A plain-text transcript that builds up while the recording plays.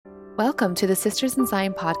Welcome to the Sisters in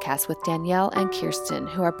Zion podcast with Danielle and Kirsten,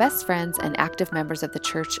 who are best friends and active members of the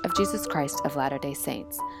Church of Jesus Christ of Latter-day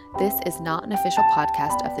Saints. This is not an official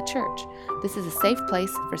podcast of the church. This is a safe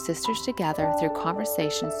place for sisters to gather through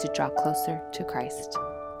conversations to draw closer to Christ.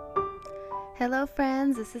 Hello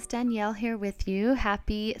friends, this is Danielle here with you.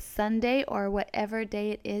 Happy Sunday or whatever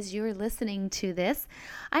day it is you're listening to this.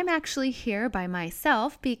 I'm actually here by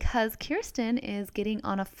myself because Kirsten is getting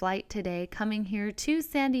on a flight today coming here to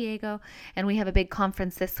San Diego, and we have a big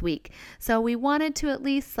conference this week. So we wanted to at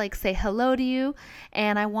least say hello to you,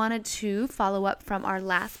 and I wanted to follow up from our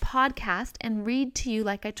last podcast and read to you,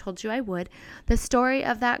 like I told you I would, the story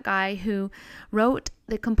of that guy who wrote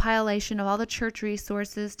the compilation of all the church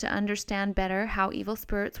resources to understand better how evil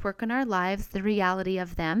spirits work in our lives, the reality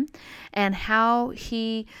of them, and how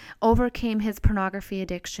he overcame his pornography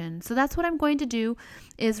addiction. So that's what I'm going to do,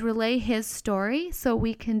 is relay his story so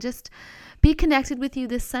we can just be connected with you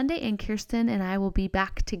this Sunday, and Kirsten and I will be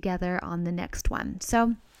back together on the next one.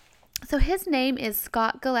 So his name is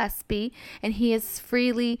Scott Gillespie, and he is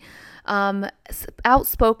freely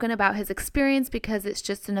outspoken about his experience because it's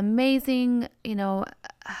just an amazing,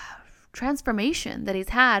 transformation that he's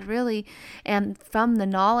had, really, and from the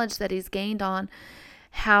knowledge that he's gained on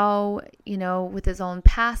how, with his own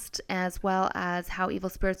past, as well as how evil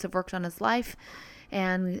spirits have worked on his life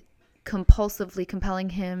and compulsively compelling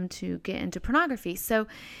him to get into pornography. So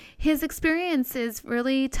his experience is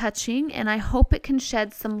really touching, and I hope it can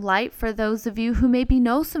shed some light for those of you who maybe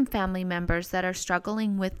know some family members that are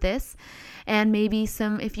struggling with this, and maybe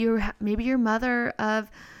you're mother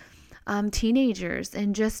of teenagers,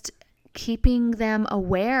 and just keeping them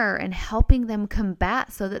aware and helping them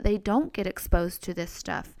combat so that they don't get exposed to this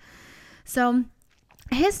stuff. So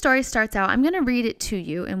his story starts out, I'm going to read it to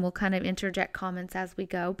you, and we'll kind of interject comments as we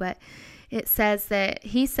go, but it says that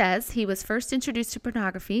he was first introduced to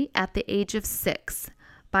pornography at the age of 6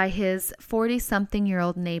 by his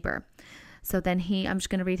 40-something-year-old neighbor. So then I'm just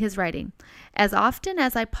going to read his writing. As often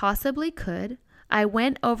as I possibly could, I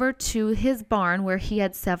went over to his barn where he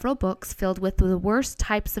had several books filled with the worst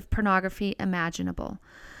types of pornography imaginable.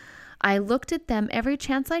 I looked at them every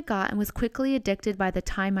chance I got and was quickly addicted by the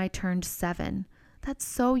time I turned 7. That's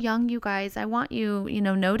so young, you guys. I want you,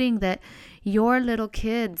 noting that your little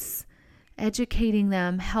kids, educating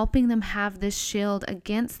them, helping them have this shield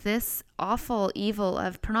against this awful evil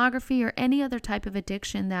of pornography or any other type of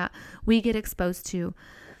addiction that we get exposed to.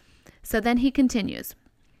 So then he continues.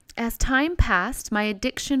 As time passed, my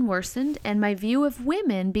addiction worsened and my view of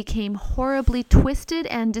women became horribly twisted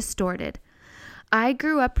and distorted. I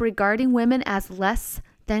grew up regarding women as less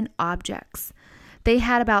than objects. They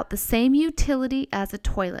had about the same utility as a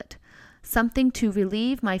toilet, something to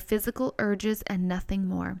relieve my physical urges and nothing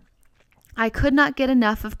more. I could not get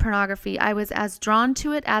enough of pornography. I was as drawn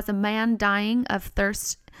to it as a man dying of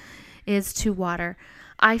thirst is to water.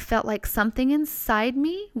 I felt like something inside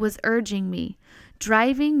me was urging me,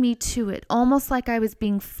 driving me to it, almost like I was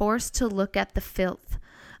being forced to look at the filth.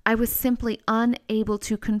 I was simply unable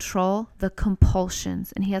to control the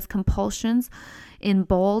compulsions. And he has compulsions in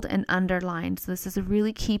bold and underlined. So this is a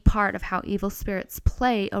really key part of how evil spirits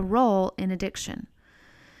play a role in addiction.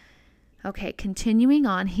 Okay, continuing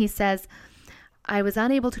on, he says, I was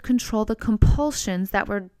unable to control the compulsions that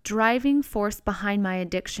were driving force behind my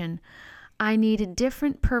addiction. I needed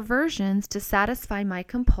different perversions to satisfy my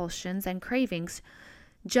compulsions and cravings.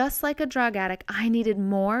 Just like a drug addict, I needed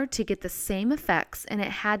more to get the same effects, and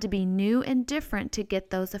it had to be new and different to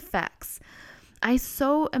get those effects. I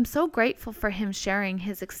am so grateful for him sharing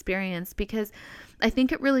his experience, because I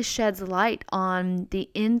think it really sheds light on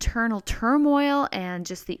the internal turmoil and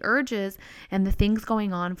just the urges and the things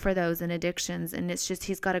going on for those in addictions. And it's just,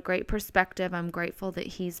 he's got a great perspective. I'm grateful that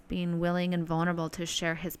he's being willing and vulnerable to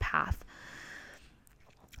share his path.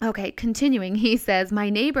 Okay, continuing, he says, my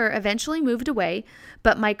neighbor eventually moved away,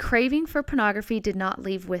 but my craving for pornography did not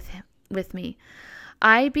leave with me.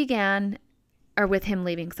 I began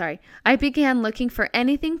looking for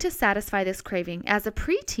anything to satisfy this craving. As a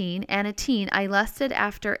preteen and a teen, I lusted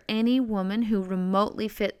after any woman who remotely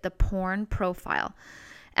fit the porn profile.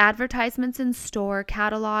 Advertisements in store,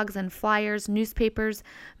 catalogs and flyers, newspapers,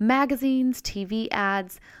 magazines, TV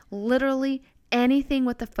ads, literally anything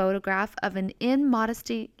with a photograph of an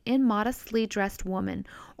immodestly dressed woman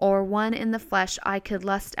or one in the flesh I could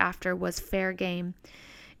lust after was fair game.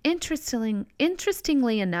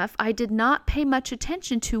 Interestingly enough, I did not pay much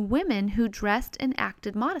attention to women who dressed and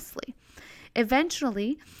acted modestly.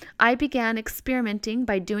 Eventually, I began experimenting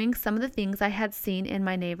by doing some of the things I had seen in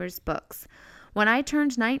my neighbor's books. When I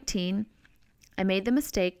turned 19, I made the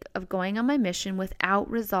mistake of going on my mission without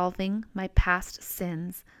resolving my past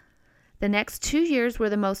sins. The next 2 years were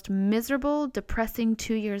the most miserable, depressing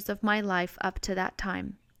 2 years of my life up to that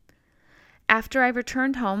time. After I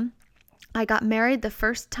returned home, I got married the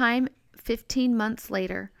first time 15 months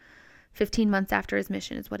later. 15 months after his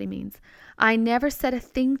mission is what he means. I never said a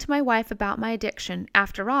thing to my wife about my addiction.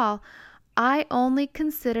 After all, I only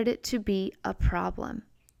considered it to be a problem.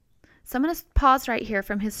 So I'm going to pause right here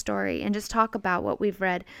from his story and just talk about what we've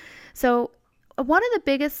read. So one of the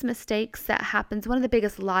biggest mistakes that happens, one of the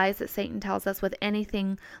biggest lies that Satan tells us with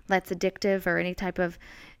anything that's addictive or any type of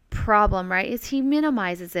problem, right, is he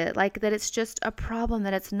minimizes it, like that it's just a problem,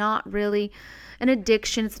 that it's not really an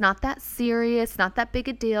addiction, it's not that serious, not that big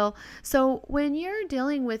a deal. So when you're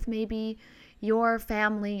dealing with maybe your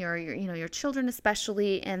family or your children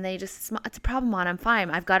especially, and they just, it's a problem on, I'm fine,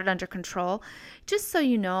 I've got it under control, just so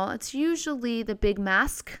you know, it's usually the big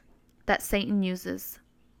mask that Satan uses.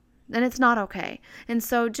 And it's not okay. And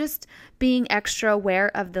so just being extra aware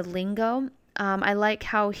of the lingo. I like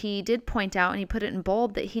how he did point out, and he put it in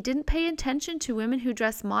bold, that he didn't pay attention to women who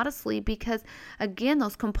dress modestly because, again,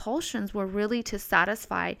 those compulsions were really to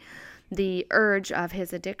satisfy the urge of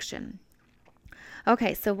his addiction.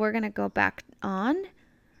 Okay, so we're going to go back on.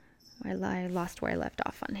 I lost where I left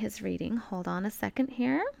off on his reading. Hold on a second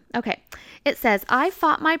here. Okay. It says, I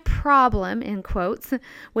fought my problem, in quotes,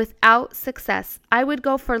 without success. I would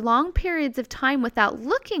go for long periods of time without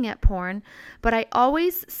looking at porn, but I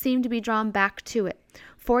always seemed to be drawn back to it.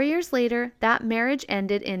 4 years later, that marriage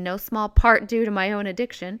ended in no small part due to my own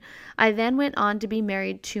addiction. I then went on to be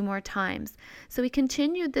married 2 more times. So he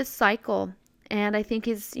continued this cycle. And I think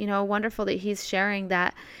it's, wonderful that he's sharing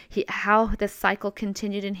that how this cycle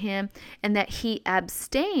continued in him, and that he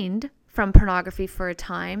abstained from pornography for a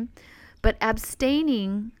time. But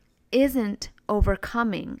abstaining isn't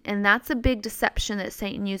overcoming. And that's a big deception that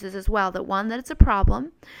Satan uses as well. The one, that it's a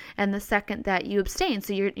problem, and the second, that you abstain,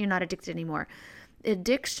 so you're not addicted anymore.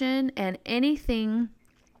 Addiction and anything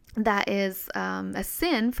that is a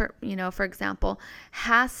sin, for example,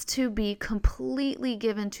 has to be completely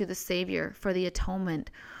given to the Savior for the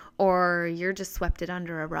atonement, or you're just swept it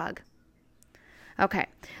under a rug. Okay,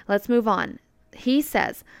 let's move on. He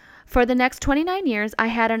says, for the next 29 years, I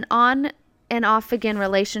had an on and off again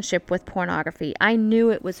relationship with pornography. I knew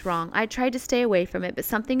it was wrong. I tried to stay away from it, but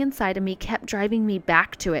something inside of me kept driving me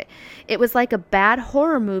back to it. It was like a bad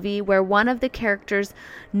horror movie where one of the characters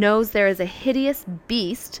knows there is a hideous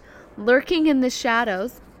beast lurking in the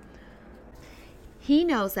shadows. He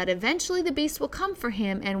knows that eventually the beast will come for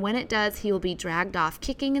him, and when it does, he will be dragged off,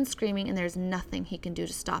 kicking and screaming, and there's nothing he can do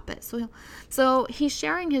to stop it. So he's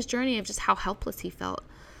sharing his journey of just how helpless he felt.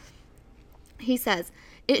 He says,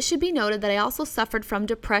 it should be noted that I also suffered from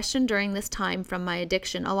depression during this time from my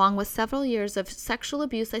addiction, along with several years of sexual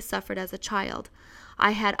abuse I suffered as a child.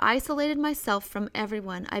 I had isolated myself from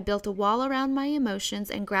everyone. I built a wall around my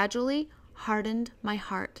emotions and gradually hardened my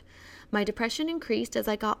heart. My depression increased as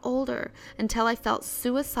I got older until I felt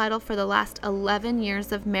suicidal for the last 11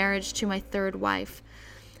 years of marriage to my third wife.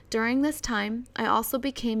 During this time, I also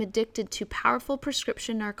became addicted to powerful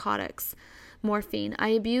prescription narcotics. Morphine. I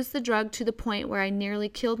abused the drug to the point where I nearly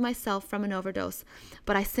killed myself from an overdose,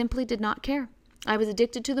 but I simply did not care. I was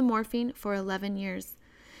addicted to the morphine for 11 years.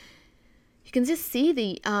 You can just see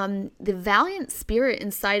the valiant spirit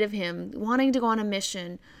inside of him, wanting to go on a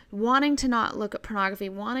mission, wanting to not look at pornography,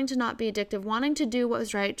 wanting to not be addictive, wanting to do what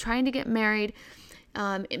was right, trying to get married,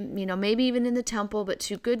 maybe even in the temple, but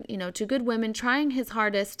to good women, trying his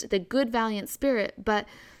hardest, the good valiant spirit, but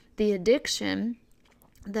the addiction,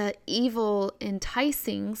 the evil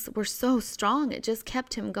enticings were so strong, it just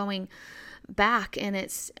kept him going back. And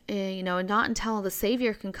it's, not until the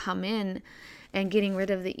Savior can come in and getting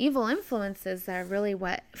rid of the evil influences that are really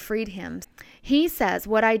what freed him. He says,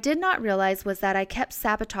 what I did not realize was that I kept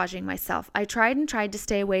sabotaging myself. I tried to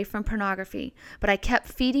stay away from pornography, but I kept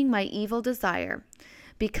feeding my evil desire.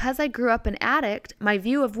 Because I grew up an addict, my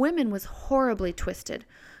view of women was horribly twisted.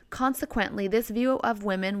 Consequently, this view of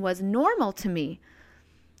women was normal to me.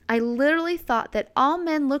 I literally thought that all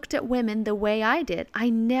men looked at women the way I did. I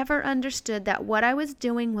never understood that what I was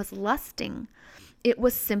doing was lusting. It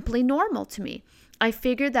was simply normal to me. I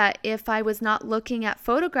figured that if I was not looking at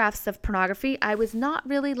photographs of pornography, I was not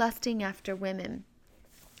really lusting after women.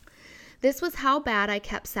 This was how bad I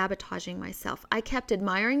kept sabotaging myself. I kept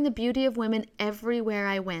admiring the beauty of women everywhere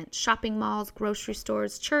I went. Shopping malls, grocery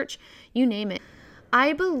stores, church, you name it.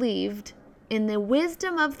 I believed in the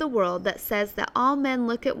wisdom of the world that says that all men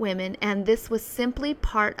look at women, and this was simply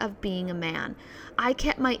part of being a man. I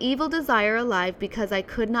kept my evil desire alive because I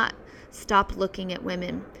could not stop looking at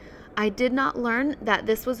women. I did not learn that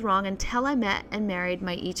this was wrong until I met and married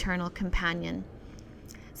my eternal companion.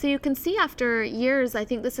 So you can see after years, I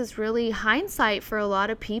think this is really hindsight for a lot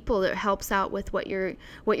of people that helps out with what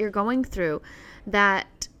you're going through.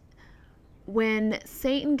 That when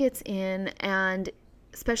Satan gets in, and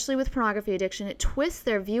especially with pornography addiction, it twists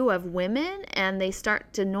their view of women, and they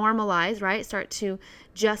start to normalize, right? Start to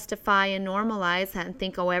justify and normalize that and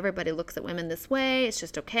think, oh, everybody looks at women this way. It's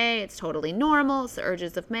just okay. It's totally normal. It's the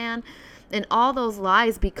urges of man. And all those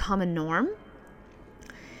lies become a norm,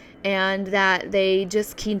 and that they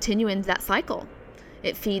just continue in that cycle.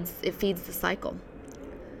 It feeds the cycle.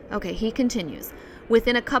 Okay, he continues.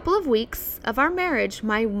 Within a couple of weeks of our marriage,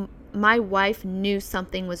 my wife knew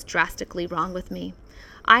something was drastically wrong with me.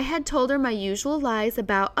 I had told her my usual lies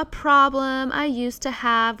about a problem I used to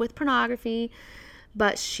have with pornography,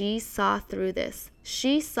 but she saw through this.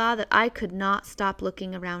 She saw that I could not stop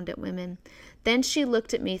looking around at women. Then she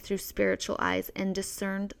looked at me through spiritual eyes and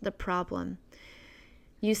discerned the problem.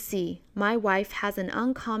 You see, my wife has an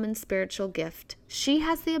uncommon spiritual gift. She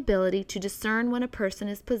has the ability to discern when a person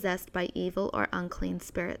is possessed by evil or unclean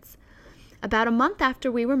spirits. About a month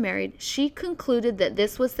after we were married, she concluded that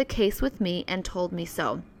this was the case with me and told me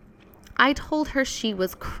so. I told her she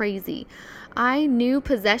was crazy. I knew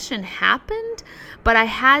possession happened, but I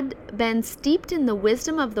had been steeped in the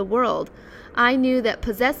wisdom of the world. I knew that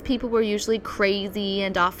possessed people were usually crazy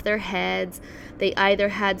and off their heads. They either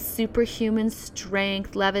had superhuman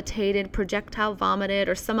strength, levitated, projectile vomited,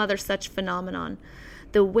 or some other such phenomenon.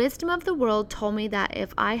 The wisdom of the world told me that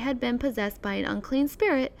if I had been possessed by an unclean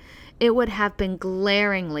spirit, it would have been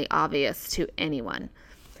glaringly obvious to anyone.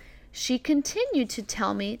 She continued to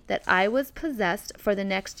tell me that I was possessed for the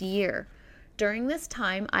next year. During this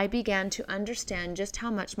time, I began to understand just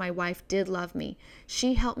how much my wife did love me.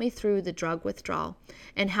 She helped me through the drug withdrawal,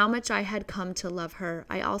 and how much I had come to love her.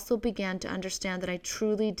 I also began to understand that I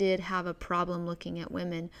truly did have a problem looking at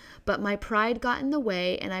women, but my pride got in the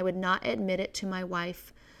way, and I would not admit it to my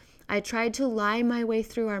wife. I tried to lie my way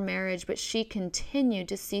through our marriage, but she continued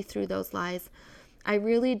to see through those lies. I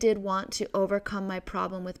really did want to overcome my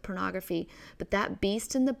problem with pornography, but that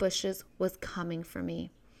beast in the bushes was coming for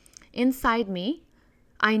me. Inside me,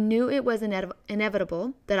 I knew it was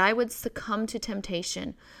inevitable that I would succumb to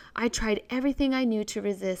temptation. I tried everything I knew to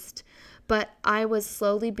resist, but I was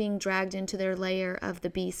slowly being dragged into their lair of the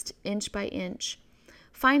beast, inch by inch.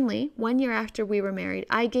 Finally, 1 year after we were married,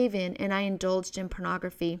 I gave in and I indulged in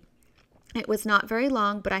pornography. It was not very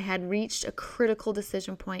long, but I had reached a critical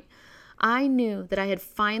decision point. I knew that I had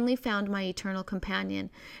finally found my eternal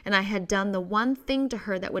companion, and I had done the one thing to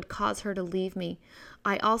her that would cause her to leave me.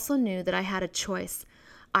 I also knew that I had a choice.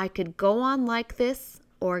 I could go on like this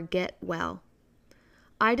or get well.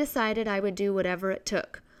 I decided I would do whatever it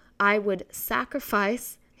took. I would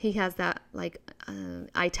sacrifice, he has that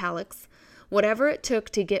italics, whatever it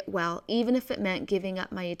took to get well, even if it meant giving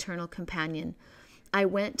up my eternal companion. I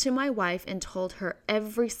went to my wife and told her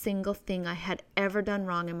every single thing I had ever done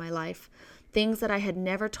wrong in my life, things that I had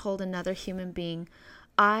never told another human being.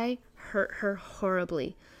 I hurt her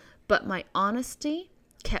horribly, but my honesty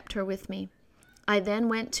kept her with me. I then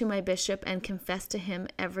went to my bishop and confessed to him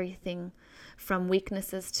everything, from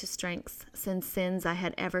weaknesses to strengths, and sins I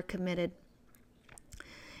had ever committed,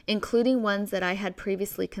 including ones that I had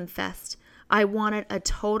previously confessed. I wanted a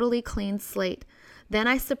totally clean slate. Then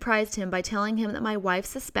I surprised him by telling him that my wife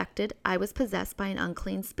suspected I was possessed by an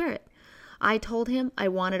unclean spirit. I told him I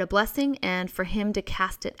wanted a blessing and for him to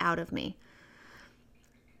cast it out of me.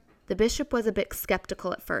 The bishop was a bit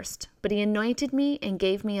skeptical at first, but he anointed me and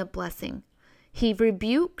gave me a blessing. He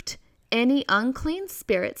rebuked any unclean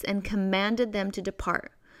spirits and commanded them to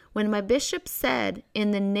depart. When my bishop said,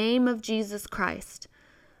 "In the name of Jesus Christ,"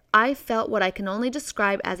 I felt what I can only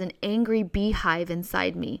describe as an angry beehive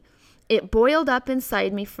inside me. It boiled up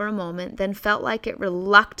inside me for a moment, then felt like it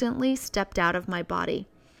reluctantly stepped out of my body.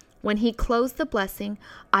 When he closed the blessing,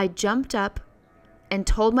 I jumped up and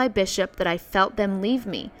told my bishop that I felt them leave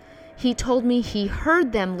me. He told me he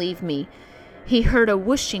heard them leave me. He heard a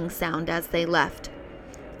whooshing sound as they left.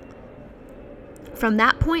 From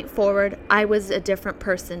that point forward, I was a different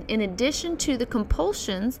person. In addition to the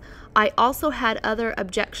compulsions, I also had other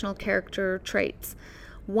objectionable character traits.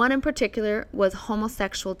 One in particular was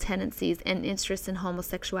homosexual tendencies and interest in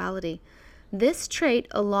homosexuality. This trait,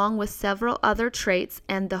 along with several other traits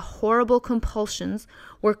and the horrible compulsions,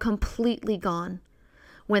 were completely gone.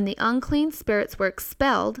 When the unclean spirits were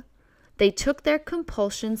expelled, they took their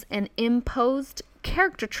compulsions and imposed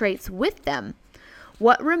character traits with them.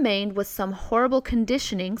 What remained was some horrible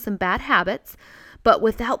conditioning, some bad habits, but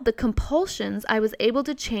without the compulsions, I was able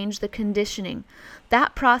to change the conditioning.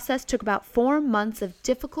 That process took about 4 months of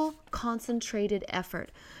difficult, concentrated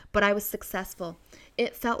effort, but I was successful.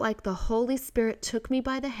 It felt like the Holy Spirit took me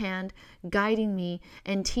by the hand, guiding me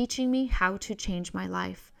and teaching me how to change my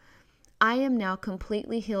life. I am now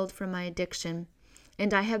completely healed from my addiction,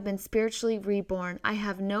 and I have been spiritually reborn. I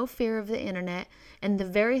have no fear of the internet, and the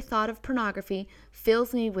very thought of pornography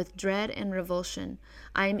fills me with dread and revulsion.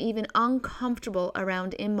 I am even uncomfortable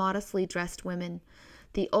around immodestly dressed women.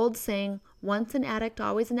 The old saying, once an addict,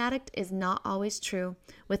 always an addict, is not always true.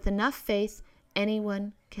 With enough faith,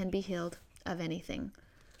 anyone can be healed of anything.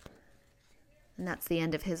 And that's the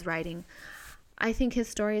end of his writing. I think his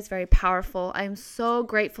story is very powerful. I'm so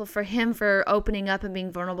grateful for him for opening up and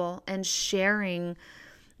being vulnerable and sharing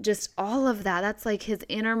just all of that. That's like his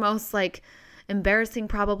innermost, like embarrassing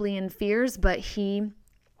probably and fears, but he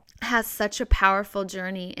has such a powerful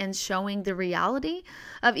journey in showing the reality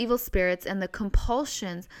of evil spirits and the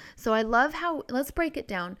compulsions. So I love how, let's break it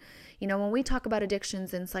down. You know, when we talk about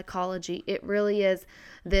addictions in psychology, it really is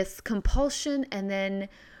this compulsion, and then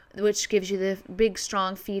which gives you the big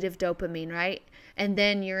strong feed of dopamine, right? And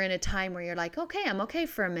then you're in a time where you're like, okay, I'm okay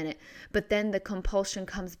for a minute. But then the compulsion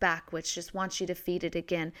comes back, which just wants you to feed it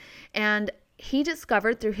again. And he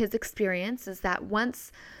discovered through his experience is that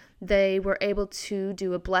once they were able to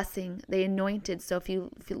do a blessing, they anointed. So if you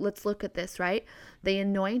let's look at this, right? They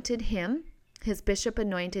anointed him. His bishop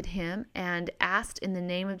anointed him and asked in the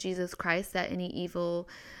name of Jesus Christ that any evil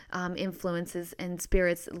influences and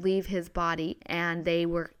spirits leave his body. And they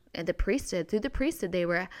were, through the priesthood, they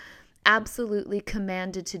were absolutely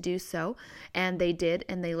commanded to do so. And they did.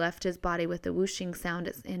 And they left his body with a whooshing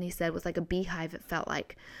sound. And he said it was like a beehive, it felt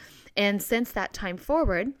like. And since that time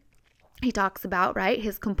forward, he talks about, right,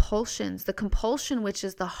 his compulsions, the compulsion, which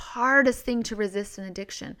is the hardest thing to resist in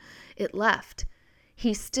addiction, it left.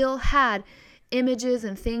 He still had images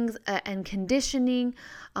and things and conditioning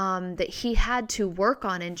that he had to work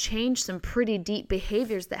on and change some pretty deep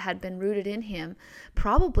behaviors that had been rooted in him,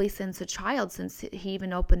 probably since a child, since he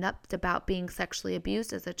even opened up about being sexually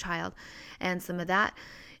abused as a child. And some of that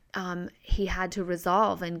he had to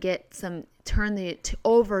resolve and turn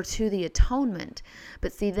over to the atonement.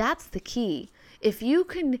 But see, that's the key. If you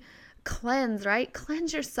can cleanse, right?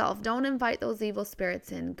 Cleanse yourself. Don't invite those evil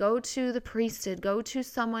spirits in. Go to the priesthood. Go to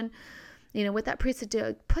someone, with that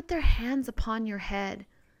priesthood, put their hands upon your head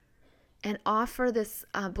and offer this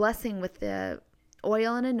blessing with the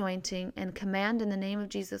oil and anointing, and command in the name of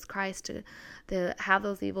Jesus Christ to have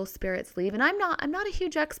those evil spirits leave. And I'm not a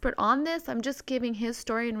huge expert on this. I'm just giving his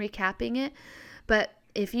story and recapping it. But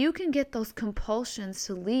if you can get those compulsions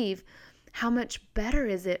to leave, how much better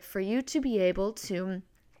is it for you to be able to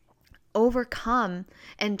overcome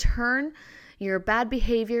and turn your bad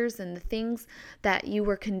behaviors and the things that you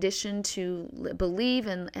were conditioned to believe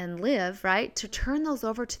and live, right? To turn those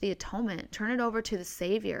over to the atonement, turn it over to the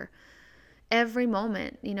Savior. Every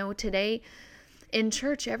moment, today in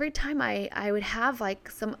church, every time I would have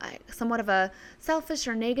like somewhat of a selfish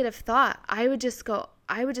or negative thought, I would just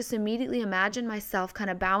immediately imagine myself kind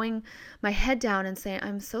of bowing my head down and saying,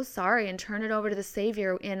 I'm so sorry, and turn it over to the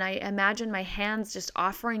Savior. And I imagine my hands just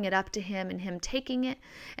offering it up to him and him taking it.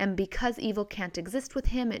 And because evil can't exist with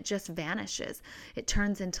him, it just vanishes. It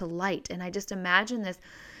turns into light. And I just imagine this.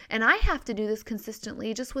 And I have to do this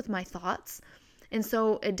consistently just with my thoughts. And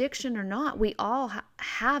so addiction or not, we all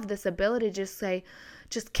have this ability to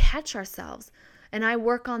just catch ourselves. And I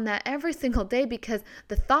work on that every single day, because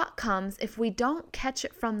the thought comes. If we don't catch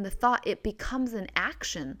it from the thought, it becomes an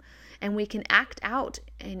action. And we can act out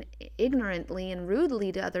ignorantly and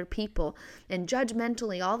rudely to other people and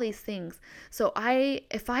judgmentally, all these things. So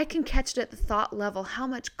if I can catch it at the thought level, how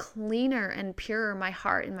much cleaner and purer my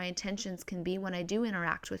heart and my intentions can be when I do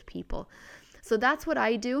interact with people. So that's what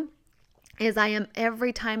I do. Is I am,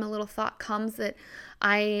 every time a little thought comes that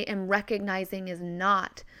I am recognizing is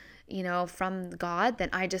not, from God, then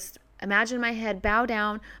I just imagine my head bow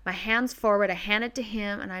down, my hands forward, I hand it to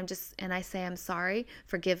him, and I say, I'm sorry,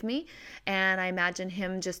 forgive me. And I imagine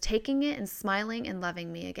him just taking it and smiling and loving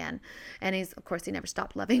me again. And of course, he never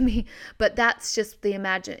stopped loving me, but that's just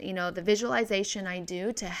the visualization I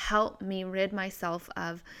do to help me rid myself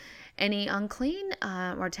of any unclean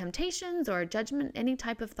or temptations or judgment, any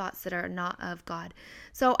type of thoughts that are not of God.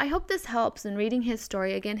 So I hope this helps in reading his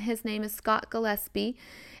story. Again, his name is Scott Gillespie,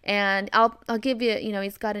 and I'll give you,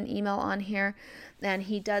 he's got an email on here, and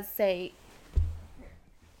he does say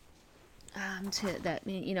you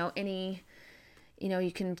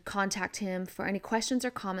can contact him for any questions or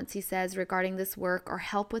comments, he says, regarding this work or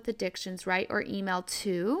help with addictions, write or email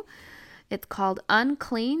to. It's called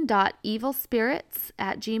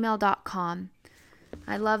unclean.evilspirits@gmail.com.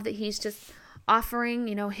 I love that he's just offering,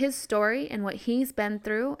 his story and what he's been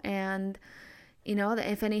through, and that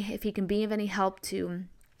if he can be of any help to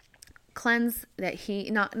cleanse, that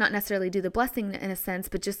he not necessarily do the blessing in a sense,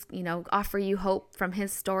 but just offer you hope from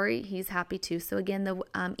his story, he's happy to. So again, the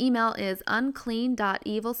email is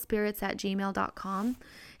unclean.evilspirits@gmail.com,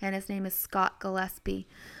 and his name is Scott Gillespie.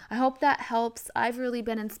 I hope that helps. I've really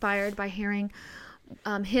been inspired by hearing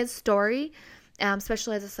his story,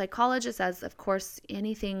 especially as a psychologist, as of course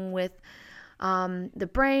anything with the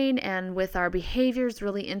brain and with our behaviors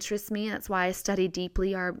really interests me. That's why I study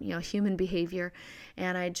deeply our human behavior.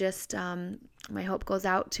 And I just my hope goes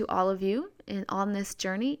out to all of you on this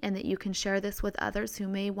journey, and that you can share this with others who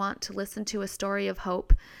may want to listen to a story of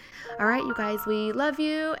hope. All right, you guys, we love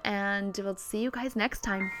you, and we'll see you guys next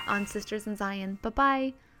time on Sisters in Zion.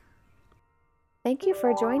 Bye-bye. Thank you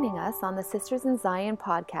for joining us on the Sisters in Zion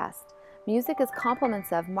podcast. Music is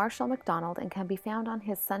compliments of Marshall McDonald and can be found on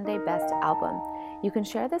his Sunday Best album. You can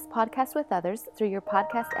share this podcast with others through your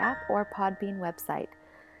podcast app or Podbean website.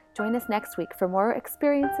 Join us next week for more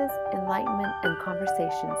experiences, enlightenment, and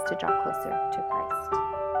conversations to draw closer to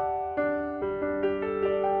Christ.